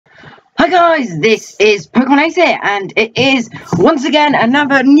Hi guys, this is Pokemon Ace here, and it is once again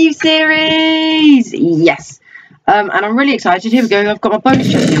another new series. Yes, and I'm really excited. Here we go. I've got my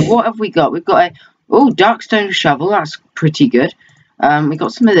bonus chest here. What have we got? We've got a Darkstone shovel. That's pretty good. We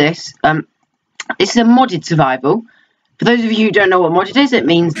got some of this. This is a modded survival. For those of you who don't know what modded is, it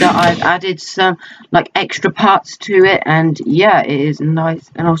means that I've added some like extra parts to it, and yeah, it is nice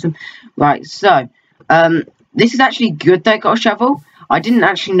and awesome. Right, so this is actually good that I got a shovel. I didn't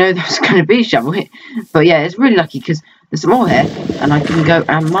actually know there was going to be a shovel here, but yeah, it's really lucky because there's some more here, and I can go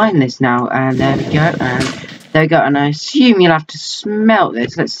and mine this now. And there we go, and there we go. And I assume you'll have to smelt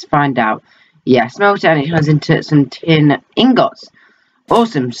this. Let's find out. Yeah, smelt it, and it turns into some tin ingots.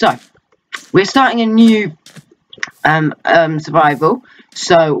 Awesome. So we're starting a new survival.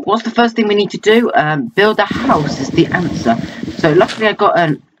 So what's the first thing we need to do? Build a house is the answer. So luckily I got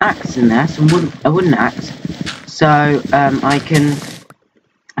an axe in there, a wooden axe. So I can.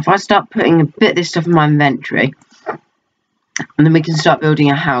 If I start putting a bit of this stuff in my inventory, and then we can start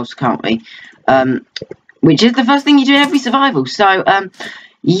building a house, can't we? Which is the first thing you do in every survival. So,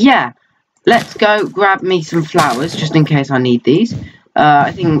 yeah, let's go grab me some flowers, just in case I need these.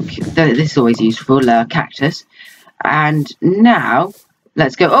 I think that this is always useful, cactus. And now,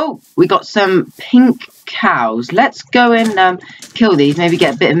 let's go. Oh, we got some pink cows. Let's go and kill these, maybe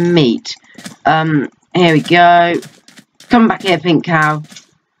get a bit of meat. Here we go. Come back here, pink cow.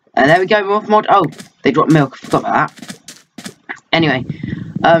 There we go, Morph mod. Oh, they dropped milk. I forgot about that. Anyway.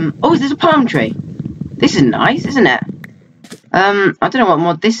 Oh, there's a palm tree. This is nice, isn't it? I don't know what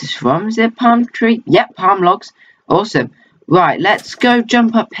mod this is from. Is it a palm tree? Yep, palm logs. Awesome. Right, let's go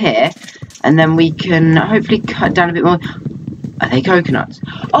jump up here. And then we can hopefully cut down a bit more. Are they coconuts?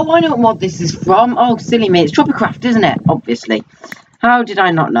 Oh, I know what mod this is from. Oh, silly me. It's Tropicraft, isn't it? Obviously. How did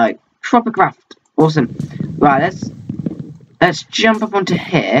I not know? Tropicraft. Awesome. Right, let's jump up onto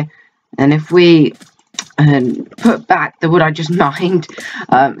here, and if we put back the wood I just mined,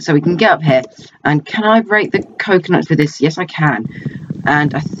 so we can get up here. And can I break the coconuts with this? Yes, I can.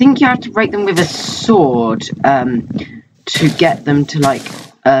 And I think you have to break them with a sword to get them to like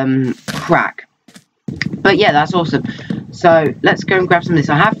crack. But yeah, that's awesome. So let's go and grab some of this.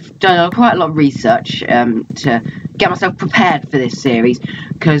 I have done quite a lot of research to get myself prepared for this series,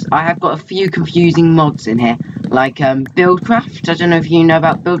 because I have got a few confusing mods in here, like Buildcraft. I don't know if you know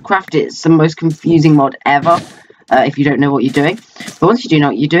about Buildcraft. It's the most confusing mod ever if you don't know what you're doing. But once you do know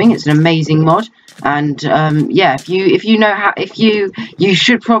what you're doing, it's an amazing mod. And yeah, if you know how, if you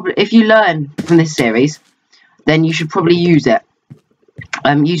learn from this series, then you should probably use it.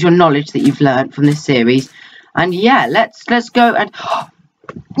 Use your knowledge that you've learned from this series. And yeah, let's go and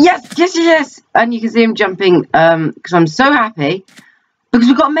yes, and you can see him jumping because I'm so happy because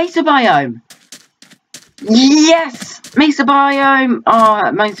we've got Mesa biome. Yes, Mesa biome.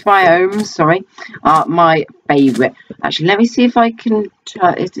 Mesa biomes, sorry, are my favourite. Actually, let me see if I can.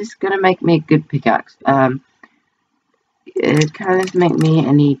 Is this gonna make me a good pickaxe? Can this make me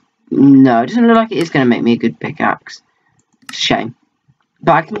any? No, it doesn't look like it is gonna make me a good pickaxe. Shame.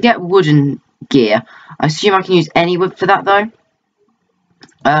 But I can get wooden gear. I assume I can use any wood for that, though.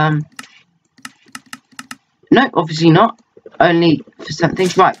 No, obviously not. Only for certain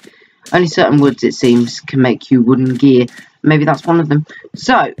things. Right. Only certain woods, it seems, can make you wooden gear. Maybe that's one of them.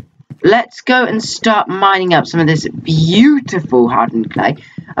 So, let's go and start mining up some of this beautiful hardened clay.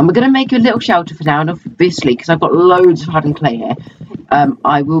 And we're going to make a little shelter for now, obviously, because I've got loads of hardened clay here.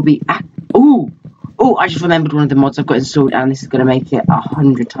 I will be... Oh, I just remembered one of the mods I've got installed, and this is going to make it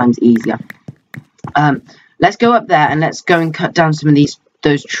 100 times easier. Let's go up there and let's go and cut down some of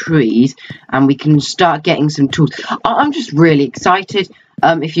those trees, and we can start getting some tools. I'm just really excited.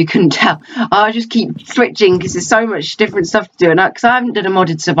 If you couldn't tell, I just keep switching because there's so much different stuff to do, and because I haven't done a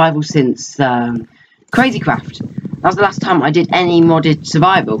modded survival since Crazycraft. That was the last time I did any modded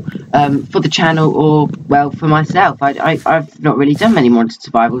survival for the channel, or well, for myself. I've not really done many modded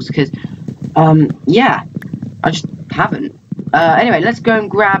survivals because. Yeah, I just haven't. Anyway, let's go and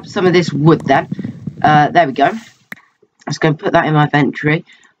grab some of this wood then. There we go. Let's go and put that in my inventory.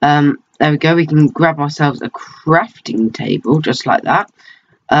 There we go. We can grab ourselves a crafting table, just like that.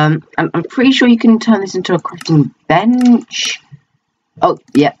 And I'm pretty sure you can turn this into a crafting bench. Oh,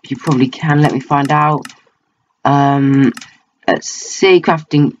 yep, you probably can. Let me find out. Let's see.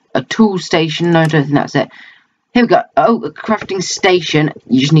 Crafting a tool station. No, I don't think that's it. Here we go. Oh, a crafting station.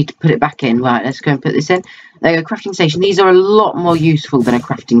 You just need to put it back in. Right, let's go and put this in. There you go, crafting station. These are a lot more useful than a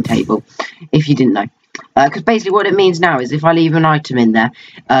crafting table, if you didn't know. Because basically what it means now is if I leave an item in there,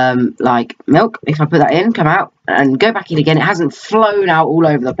 like milk, if I put that in, come out, and go back in again, it hasn't flown out all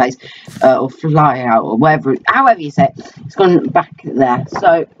over the place, or fly out, or whatever, however you say it, it's gone back there.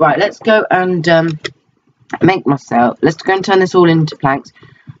 So, right, let's go and make myself, let's go and turn this all into planks.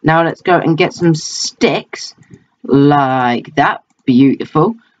 Now let's go and get some sticks, like that,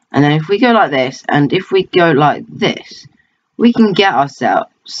 beautiful. And then if we go like this, and if we go like this, we can get ourselves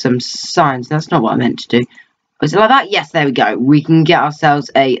some signs. That's not what I meant to do. Was it like that? Yes, there we go. We can get ourselves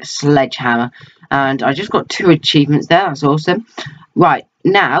a sledgehammer. And I just got 2 achievements there. That's awesome. Right,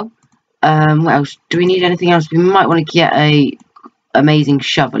 now, what else? Do we need anything else? We might want to get a amazing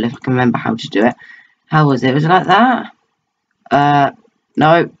shovel, if I can remember how to do it. How was it? Was it like that?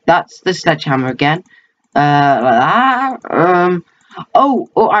 No, that's the sledgehammer again. Like that. Oh,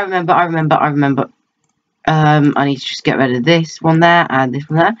 I remember. I need to just get rid of this one there and this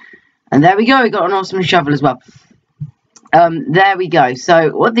one there. And there we go, we got an awesome shovel as well. There we go. So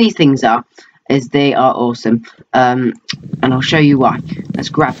what these things are, is they are awesome. And I'll show you why. Let's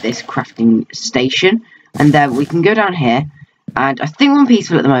grab this crafting station. And then we can go down here. And I think we're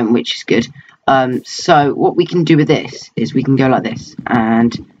peaceful at the moment, which is good. So what we can do with this is we can go like this.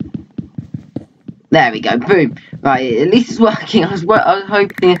 And there we go, boom. Right, at least it's working. I was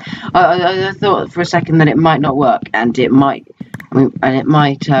hoping, I thought for a second that it might not work, and it might,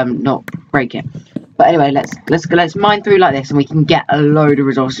 not break it. But anyway, let's mine through like this, and we can get a load of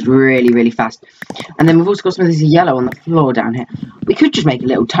resources really, really fast. And then we've also got some of this yellow on the floor down here. We could just make a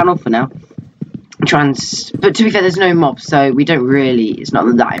little tunnel for now. But to be fair, there's no mobs, so we don't really. It's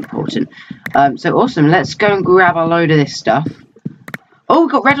not that important. So awesome. Let's go and grab a load of this stuff. Oh,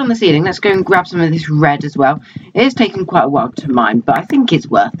 we've got red on the ceiling. Let's go and grab some of this red as well. It is taking quite a while to mine, but I think it's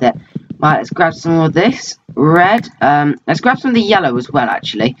worth it. Right, let's grab some more of this red. Let's grab some of the yellow as well,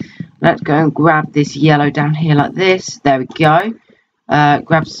 actually. Let's go and grab this yellow down here like this. There we go. I've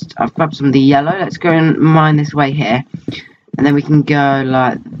grabbed some of the yellow. Let's go and mine this way here. And then we can go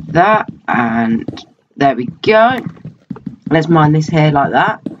like that. And there we go. Let's mine this here like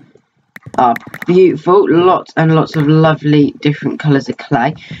that. Oh, beautiful. Lots and lots of lovely different colours of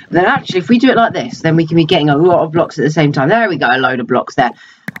clay. Then actually, if we do it like this, then we can be getting a lot of blocks at the same time. There we go, a load of blocks there.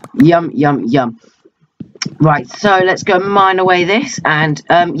 Yum, yum, yum. Right, so let's go mine away this. And,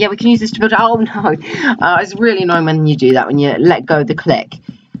 yeah, we can use this to build... Oh, no. It's really annoying when you do that, when you let go of the click.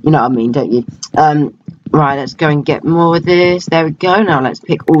 You know what I mean, don't you? Right, let's go and get more of this. There we go. Now let's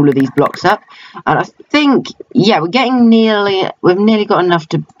pick all of these blocks up. And I think, yeah, we've nearly got enough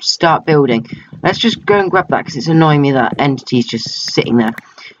to start building. Let's just go and grab that because it's annoying me that entity's just sitting there.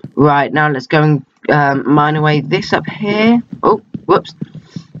 Right, now let's go and mine away this up here. Oh, whoops.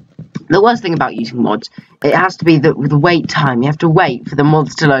 The worst thing about using mods, it has to be the wait time. You have to wait for the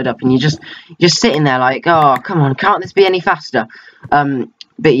mods to load up and you're just sitting there like, oh, come on, can't this be any faster?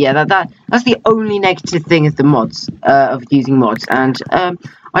 But yeah, that's the only negative thing of the mods, of using mods, and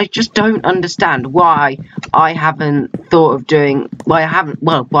I just don't understand why I haven't thought of doing, why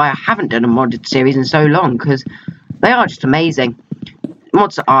I haven't done a modded series in so long, because they are just amazing.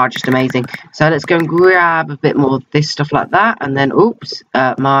 Mods are just amazing. So let's go and grab a bit more of this stuff like that, and then, oops,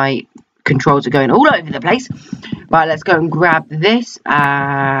 my controls are going all over the place. Right, let's go and grab this,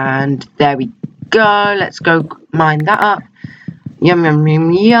 and there we go. Let's go mine that up. Yum, yum,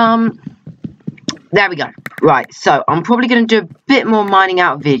 yum, yum. There we go. Right, so I'm probably going to do a bit more mining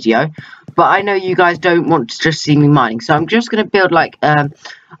out video, but I know you guys don't want to just see me mining, so I'm just going to build like a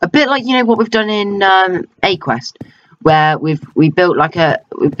bit like, you know, what we've done in A Quest, where we built like a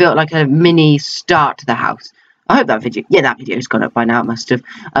mini start to the house. I hope that video's gone up by now. It must have.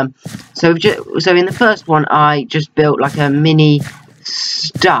 So in the first one, I just built like a mini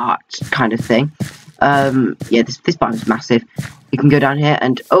start kind of thing. Yeah, this biome's massive. You can go down here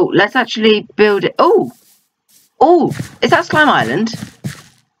and, oh, let's actually build it. Oh, is that Slime Island?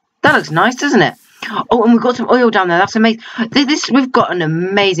 That looks nice, doesn't it? Oh, and we've got some oil down there. That's amazing. We've got an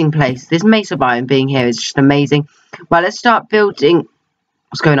amazing place. This Mesa biome being here is just amazing. Right, let's start building.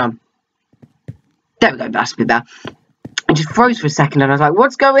 What's going on? There we go. That's a bit better. I just froze for a second and I was like,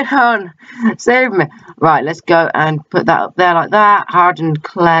 what's going on? Save me. Right, let's go and put that up there like that. Hardened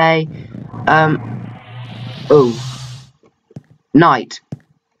clay. Oh. Night.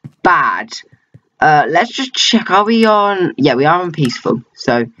 Bad. Let's just check. Are we on? Yeah, we are on peaceful.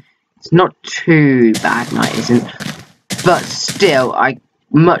 So it's not too bad. Night isn't. But still, I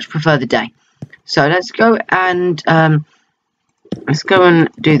much prefer the day. So let's go and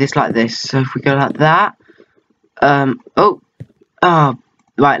do this like this. So if we go like that.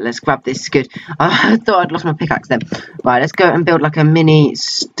 Right, let's grab this. Good. I thought I'd lost my pickaxe then. Right, let's go and build like a mini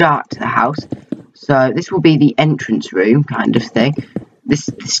start to the house. So this will be the entrance room kind of thing. This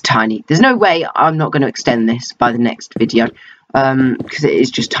tiny. There's no way I'm not going to extend this by the next video. Because it is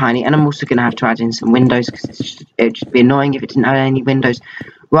just tiny, and I'm also going to have to add in some windows because it would just be annoying if it didn't have any windows.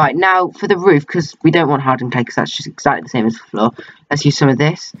 Right, now for the roof, because we don't want hardened clay because that's just exactly the same as the floor. Let's use some of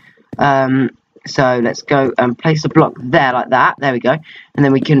this. So let's go and place a block there like that. There we go, and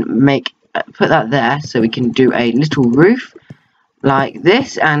then we can put that there so we can do a little roof like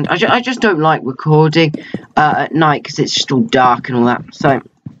this. And I just don't like recording at night because it's just all dark and all that. So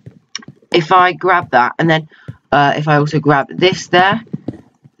if I grab that and then if I also grab this there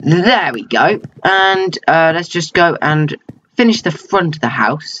we go, and let's just go and finish the front of the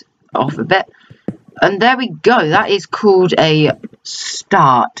house off a bit, and there we go. That is called a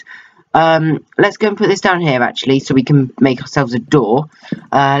start. Let's go and put this down here actually, so we can make ourselves a door.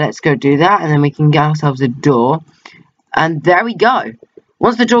 Let's go do that, and then we can get ourselves a door, and there we go.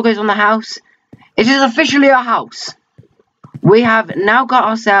 Once the door goes on the house, it is officially a house. We have now got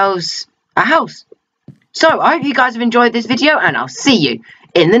ourselves a house. So, I hope you guys have enjoyed this video, and I'll see you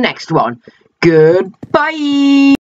in the next one. Goodbye!